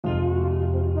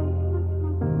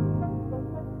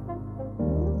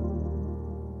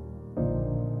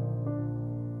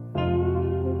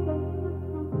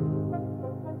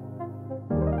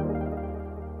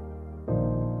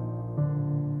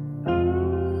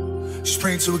She's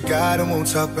praying to a God and won't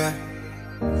talk back.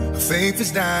 Her faith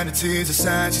is dying, the tears are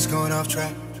signs she's going off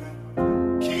track.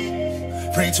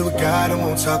 Praying to a God and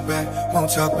won't talk back,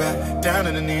 won't talk back. Down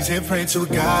on her knees here, praying to a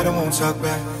God and won't talk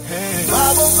back. Hey.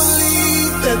 I won't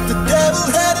believe that the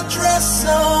devil had a dress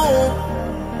on,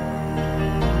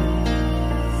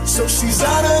 so she's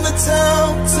out of the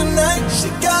town tonight, she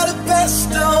got her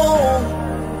best on.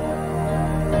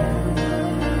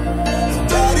 And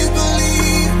Daddy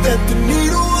believed that the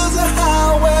needle was a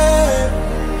highway,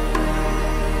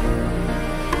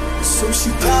 so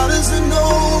she powders her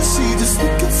nose, she just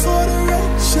looking for the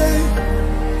right shape.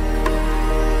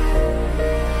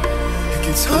 It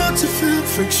gets hard to feel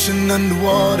friction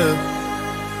underwater,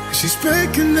 she's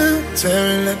breaking out,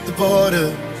 tearing at the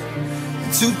border.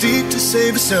 Too deep to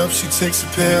save herself, she takes a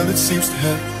pill that seems to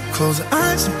help. Close her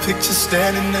eyes and picture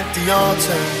standing at the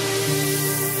altar.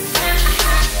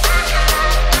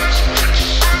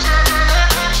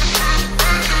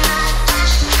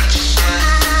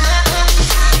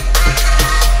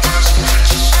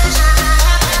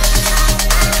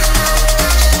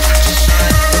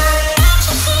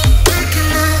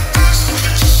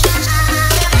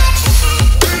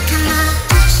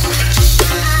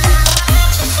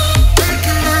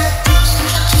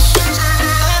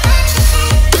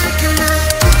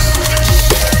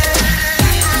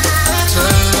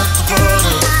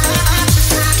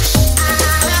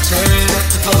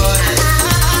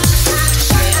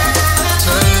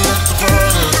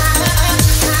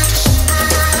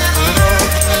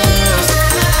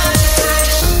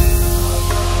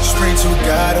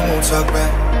 Talk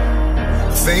back.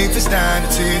 Her faith is dying, the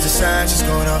tears are signs she's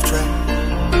going off track.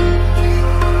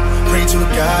 Praying to a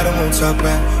God and won't talk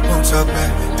back, won't talk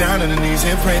back. Down on her knees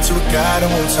and praying to a God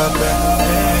and won't talk back.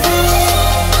 Hey.